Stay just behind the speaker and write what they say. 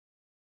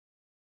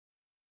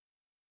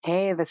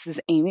Hey, this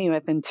is Amy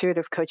with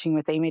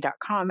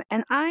intuitivecoachingwithamy.com,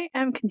 and I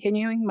am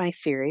continuing my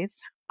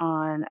series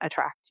on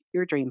Attract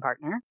Your Dream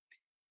Partner.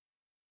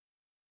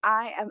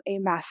 I am a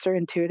master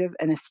intuitive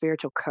and a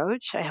spiritual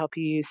coach. I help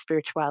you use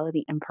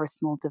spirituality and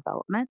personal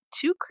development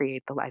to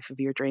create the life of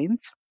your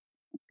dreams.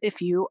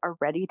 If you are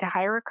ready to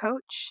hire a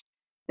coach,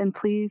 then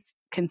please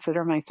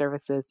consider my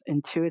services,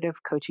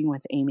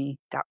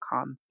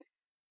 intuitivecoachingwithamy.com.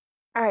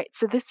 All right,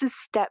 so this is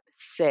step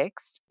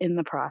 6 in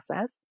the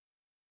process.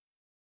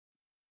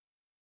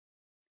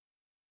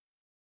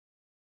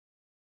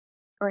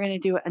 We're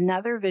going to do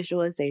another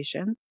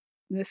visualization.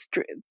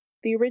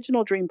 The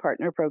original Dream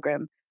Partner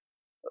program,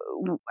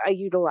 I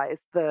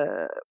utilize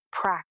the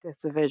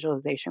practice of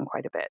visualization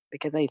quite a bit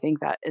because I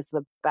think that is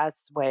the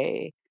best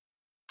way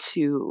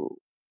to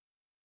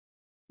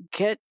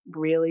get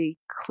really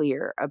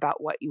clear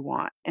about what you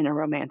want in a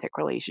romantic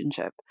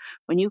relationship.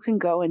 When you can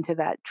go into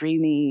that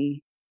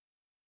dreamy,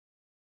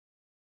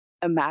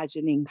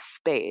 imagining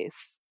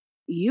space,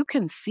 you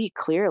can see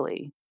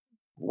clearly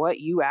what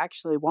you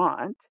actually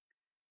want.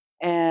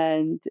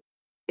 And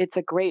it's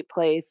a great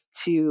place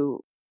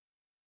to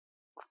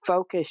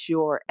focus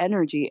your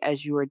energy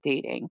as you are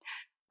dating.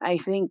 I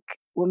think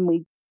when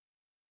we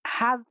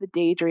have the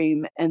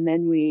daydream and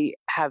then we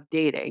have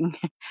dating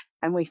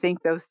and we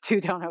think those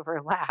two don't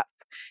overlap.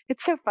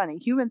 It's so funny.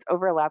 Humans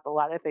overlap a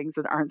lot of things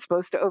that aren't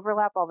supposed to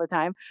overlap all the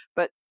time,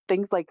 but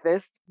things like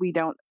this, we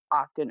don't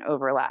often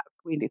overlap.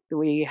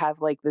 We have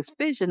like this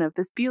vision of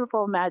this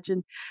beautiful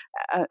imagined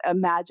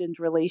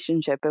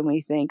relationship, and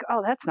we think,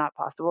 oh, that's not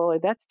possible, or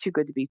that's too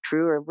good to be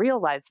true, or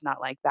real life's not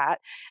like that.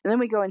 And then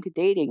we go into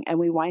dating and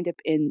we wind up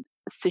in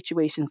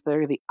situations that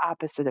are the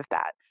opposite of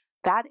that.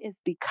 That is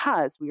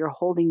because we are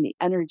holding the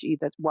energy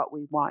that what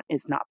we want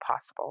is not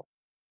possible.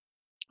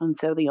 And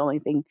so the only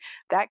thing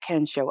that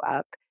can show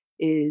up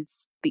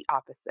is the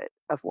opposite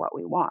of what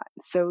we want.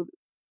 So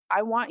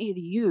I want you to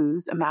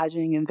use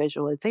imagining and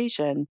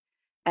visualization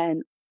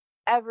and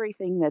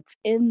everything that's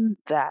in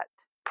that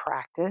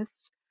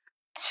practice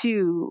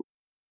to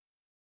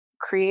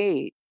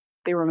create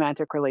the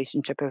romantic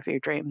relationship of your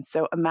dreams.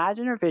 So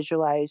imagine or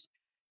visualize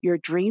your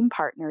dream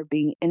partner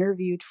being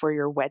interviewed for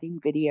your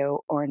wedding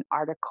video or an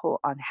article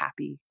on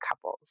happy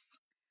couples.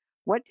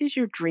 What does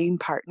your dream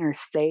partner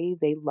say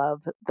they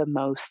love the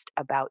most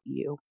about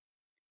you?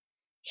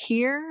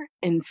 Hear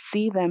and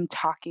see them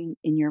talking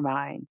in your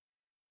mind.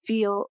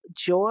 Feel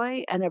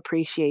joy and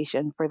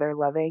appreciation for their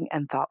loving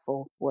and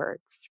thoughtful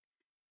words.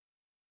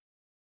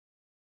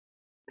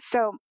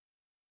 So,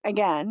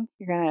 again,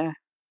 you're going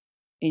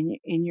to,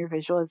 in your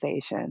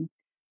visualization,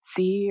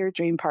 see your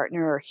dream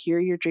partner or hear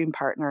your dream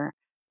partner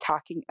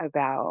talking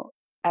about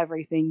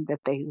everything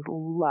that they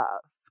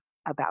love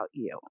about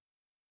you.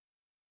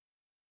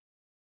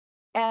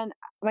 And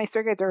my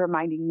circuits are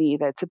reminding me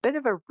that it's a bit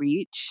of a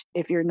reach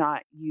if you're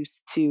not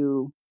used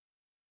to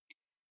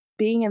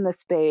being in the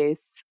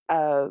space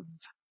of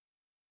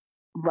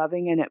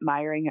loving and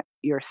admiring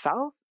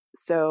yourself.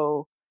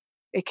 So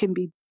it can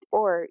be,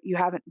 or you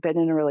haven't been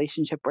in a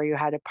relationship where you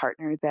had a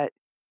partner that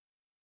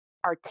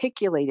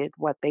articulated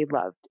what they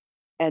loved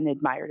and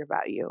admired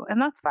about you. And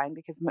that's fine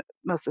because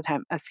most of the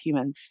time, us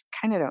humans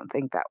kind of don't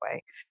think that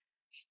way.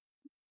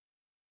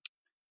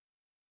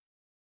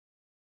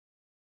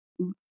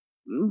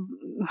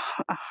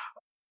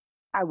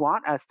 I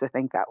want us to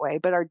think that way,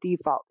 but our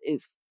default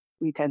is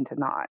we tend to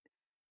not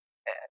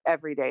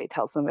every day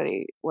tell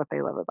somebody what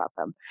they love about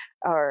them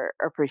or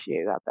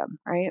appreciate about them,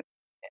 right?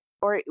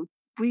 Or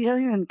we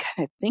don't even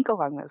kind of think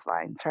along those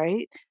lines,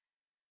 right?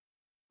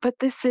 But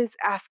this is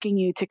asking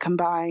you to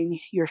combine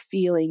your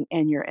feeling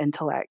and your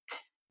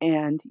intellect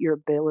and your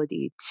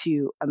ability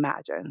to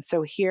imagine.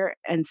 So hear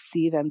and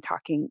see them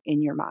talking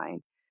in your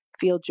mind.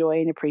 Feel joy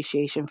and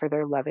appreciation for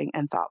their loving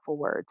and thoughtful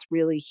words.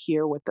 Really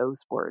hear what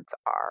those words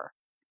are.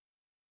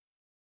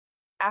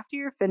 After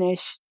you're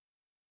finished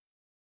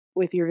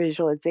with your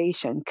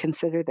visualization,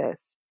 consider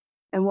this.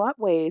 In what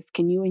ways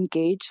can you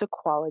engage the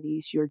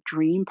qualities your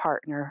dream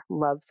partner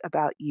loves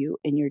about you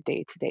in your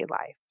day to day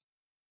life?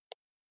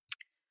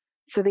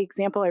 So, the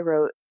example I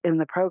wrote in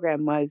the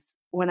program was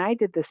when I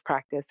did this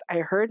practice, I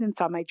heard and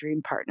saw my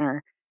dream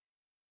partner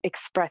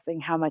expressing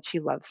how much he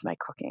loves my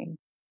cooking.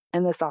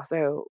 And this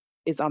also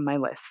is on my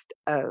list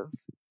of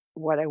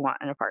what I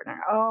want in a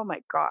partner. Oh my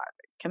God.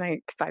 Can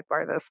I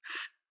sidebar this?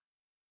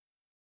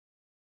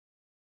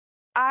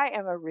 I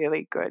am a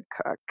really good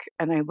cook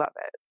and I love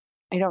it.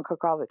 I don't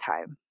cook all the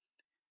time.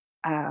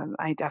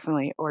 I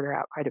definitely order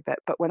out quite a bit,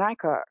 but when I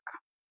cook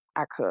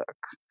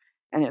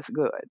and it's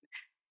good.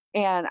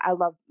 And I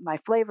love my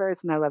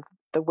flavors and I love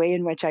the way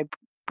in which I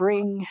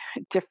bring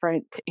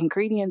different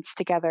ingredients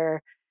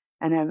together.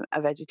 And I'm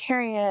a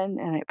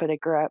vegetarian, but I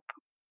grew up,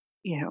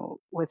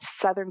 with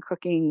Southern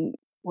cooking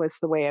was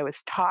the way I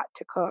was taught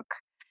to cook.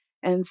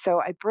 And so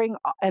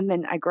and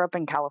then I grew up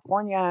in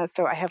California.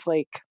 So I have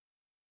like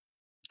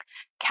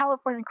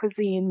California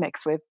cuisine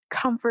mixed with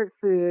comfort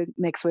food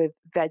mixed with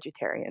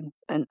vegetarian.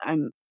 And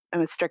I'm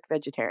a strict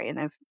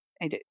vegetarian.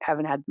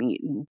 Haven't had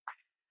meat in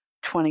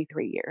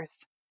 23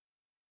 years.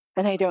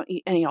 And I don't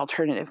eat any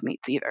alternative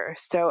meats either.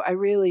 So I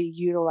really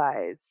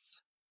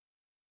utilize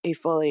a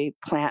fully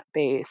plant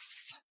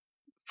base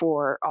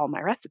for all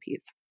my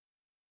recipes.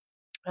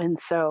 And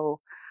so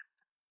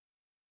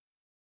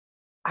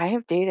I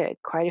have dated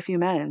quite a few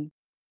men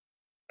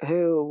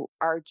who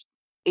are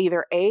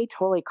either A,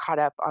 totally caught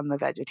up on the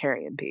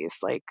vegetarian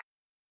piece, like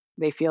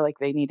they feel like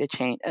they need to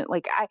change.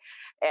 Like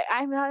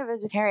I'm not a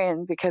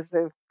vegetarian because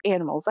of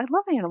animals. I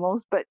love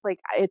animals, but like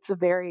it's a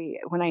very,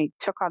 when I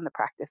took on the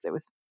practice, it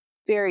was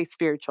very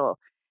spiritual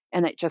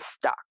and it just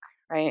stuck,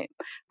 right?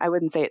 I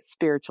wouldn't say it's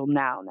spiritual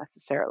now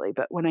necessarily,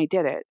 but when I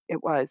did it,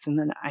 it was, and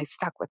then I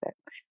stuck with it.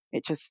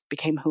 It just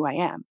became who I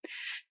am.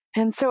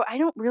 And so I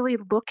don't really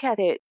look at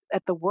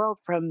the world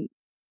from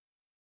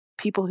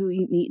people who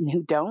eat meat and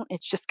who don't.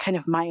 It's just kind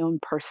of my own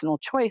personal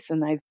choice.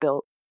 And I've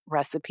built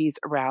recipes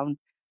around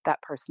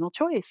that personal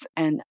choice.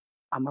 And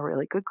I'm a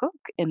really good cook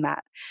in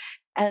that.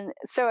 And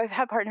so I've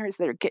had partners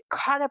that get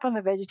caught up on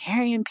the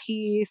vegetarian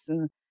piece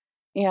and,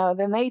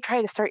 then they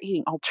try to start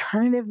eating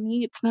alternative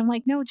meats. And I'm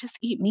like, no, just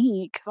eat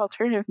meat because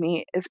alternative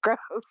meat is gross.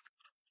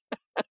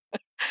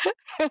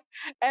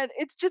 And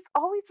it's just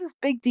always this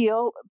big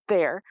deal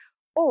there.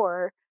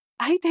 Or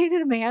I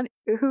dated a man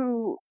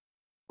who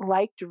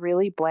liked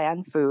really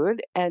bland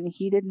food and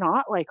he did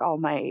not like all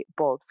my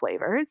bold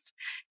flavors.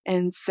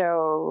 And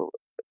so,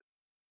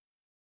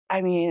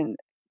 I mean,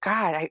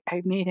 God,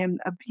 I made him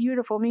a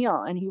beautiful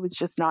meal and he was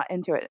just not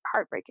into it.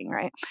 Heartbreaking,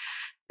 right?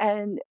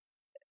 And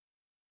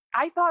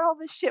I thought all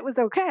this shit was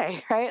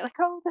okay, right? Like,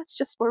 oh, that's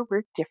just where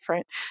we're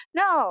different.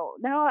 No,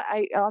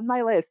 I on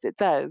my list it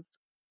says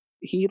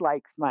he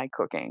likes my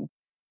cooking.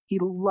 He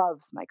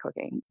loves my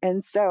cooking.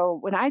 And so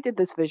when I did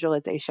this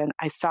visualization,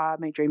 I saw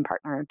my dream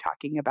partner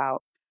talking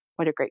about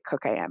what a great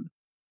cook I am.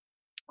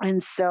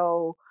 And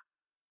so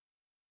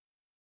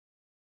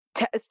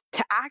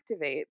to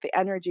activate the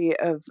energy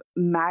of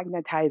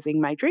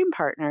magnetizing my dream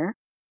partner,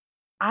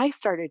 I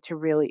started to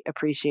really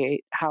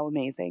appreciate how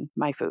amazing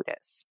my food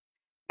is.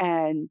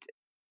 And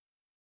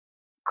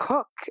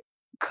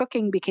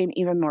cooking became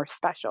even more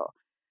special.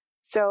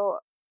 So,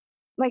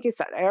 like I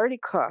said, I already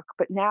cook,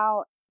 but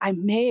now I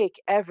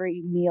make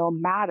every meal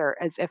matter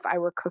as if I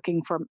were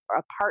cooking for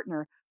a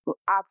partner who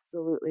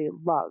absolutely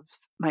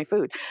loves my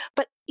food.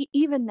 But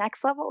even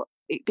next level,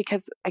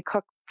 because I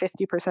cook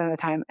 50% of the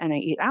time and I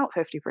eat out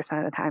 50%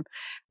 of the time,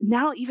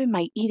 now even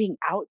my eating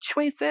out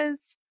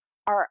choices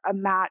are a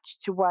match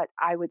to what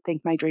I would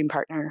think my dream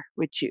partner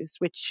would choose,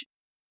 which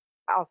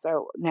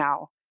also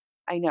now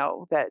I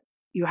know that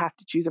you have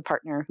to choose a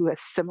partner who has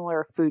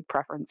similar food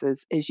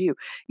preferences as you.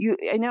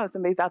 I know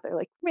somebody's out there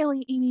like,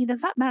 really, Amy,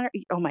 does that matter?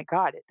 Oh my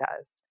God, it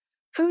does.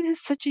 Food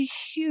is such a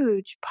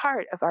huge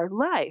part of our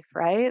life,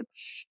 right?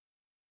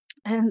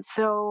 And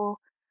so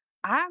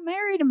I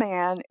married a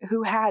man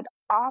who had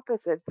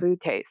opposite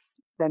food tastes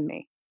than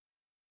me.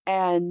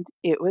 And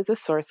it was a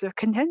source of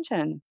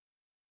contention,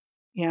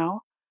 you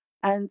know?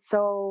 And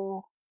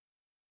so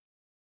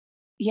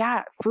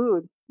yeah,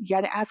 food. You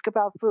got to ask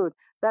about food.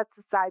 That's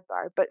the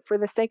sidebar. But for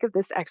the sake of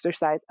this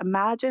exercise,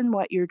 imagine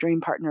what your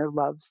dream partner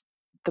loves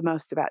the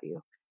most about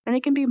you. And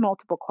it can be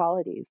multiple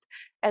qualities.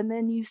 And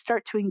then you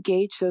start to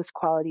engage those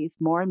qualities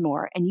more and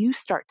more, and you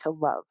start to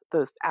love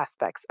those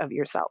aspects of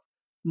yourself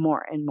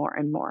more and more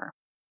and more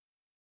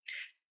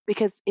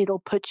because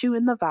it'll put you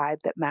in the vibe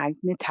that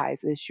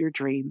magnetizes your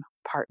dream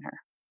partner.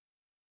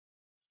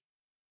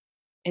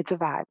 It's a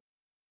vibe.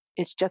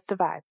 It's just a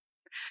vibe.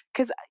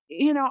 Because,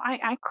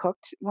 I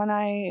cooked when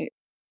I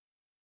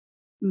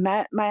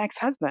met my ex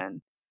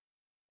husband,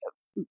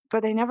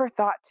 but I never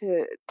thought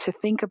to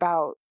think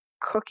about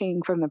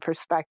cooking from the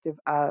perspective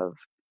of,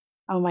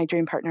 oh, my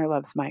dream partner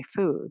loves my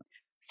food.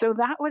 So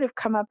that would have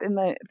come up in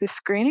the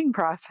screening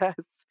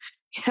process.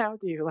 Do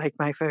you like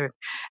my food?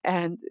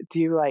 And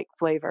do you like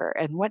flavor?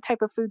 And what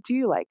type of food do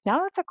you like? Now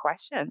that's a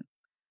question.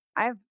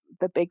 I have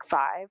the big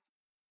 5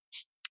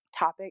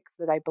 topics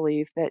that I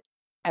believe that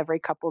every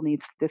couple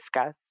needs to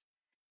discuss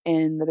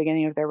in the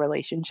beginning of their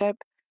relationship.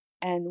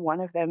 And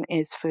one of them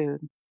is food.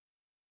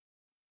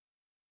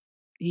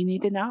 You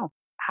need to know,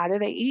 how do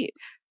they eat?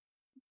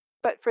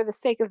 But for the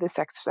sake of this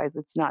exercise,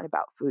 it's not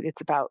about food.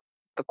 It's about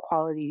the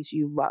qualities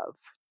you love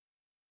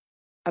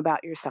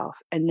about yourself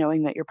and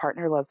knowing that your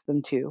partner loves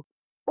them too.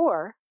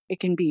 Or it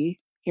can be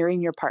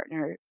hearing your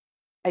partner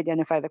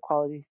identify the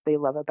qualities they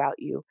love about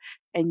you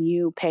and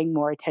you paying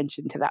more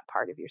attention to that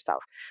part of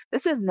yourself.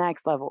 This is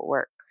next level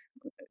work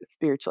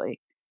spiritually.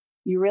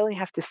 You really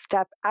have to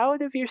step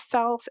out of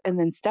yourself and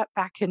then step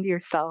back into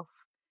yourself.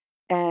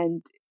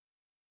 And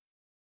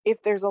if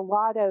there's a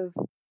lot of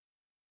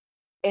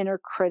inner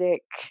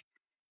critic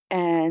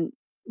and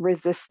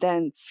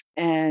resistance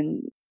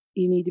and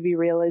you need to be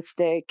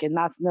realistic and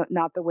that's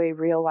not the way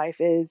real life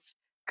is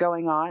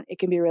going on, it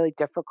can be really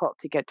difficult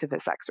to get to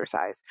this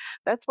exercise.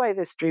 That's why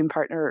this dream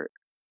partner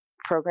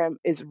program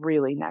is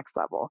really next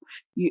level.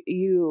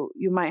 You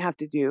might have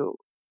to do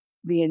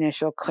the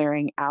initial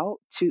clearing out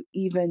to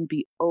even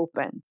be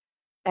open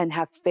and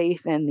have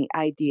faith in the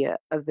idea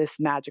of this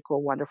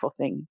magical, wonderful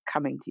thing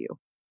coming to you.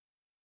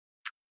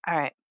 All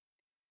right.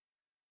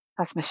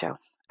 That's my show.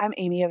 I'm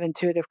Amy of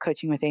Intuitive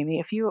Coaching with Amy.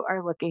 If you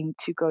are looking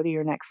to go to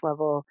your next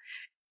level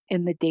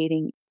in the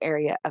dating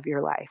area of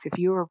your life, if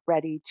you are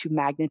ready to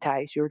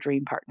magnetize your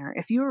dream partner,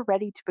 if you are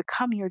ready to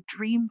become your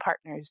dream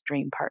partner's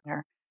dream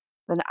partner,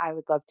 then I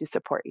would love to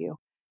support you.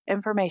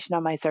 Information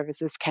on my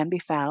services can be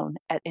found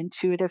at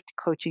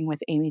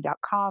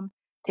intuitivecoachingwithamy.com.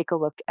 Take a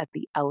look at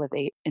the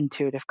Elevate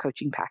Intuitive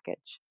Coaching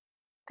Package.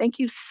 Thank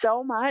you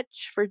so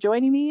much for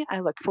joining me. I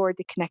look forward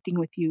to connecting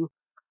with you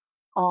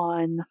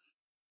on, I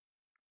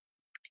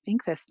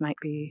think this might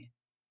be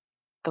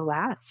the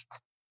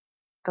last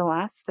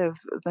of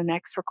the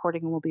next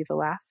recording will be the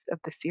last of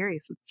the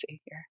series. Let's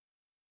see here.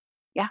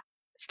 Yeah,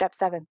 step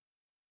 7.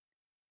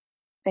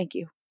 Thank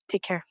you.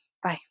 Take care.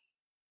 Bye.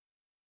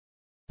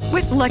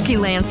 With Lucky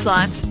Land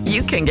Slots,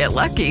 you can get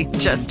lucky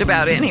just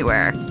about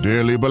anywhere.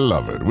 Dearly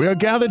beloved, we are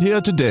gathered here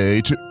today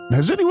to...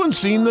 Has anyone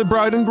seen the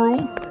bride and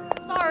groom?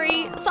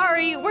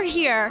 Sorry, we're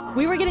here.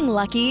 We were getting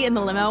lucky in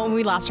the limo and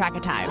we lost track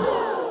of time.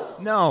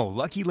 No,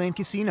 Lucky Land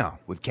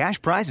Casino, with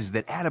cash prizes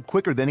that add up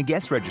quicker than a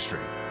guest registry.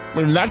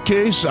 In that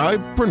case, I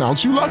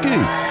pronounce you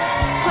lucky.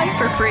 Play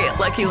for free at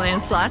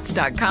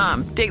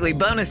LuckyLandSlots.com. Daily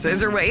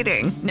bonuses are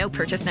waiting. No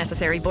purchase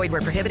necessary. Void where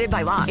prohibited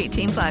by law.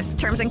 18+.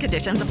 Terms and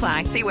conditions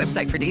apply. See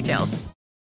website for details.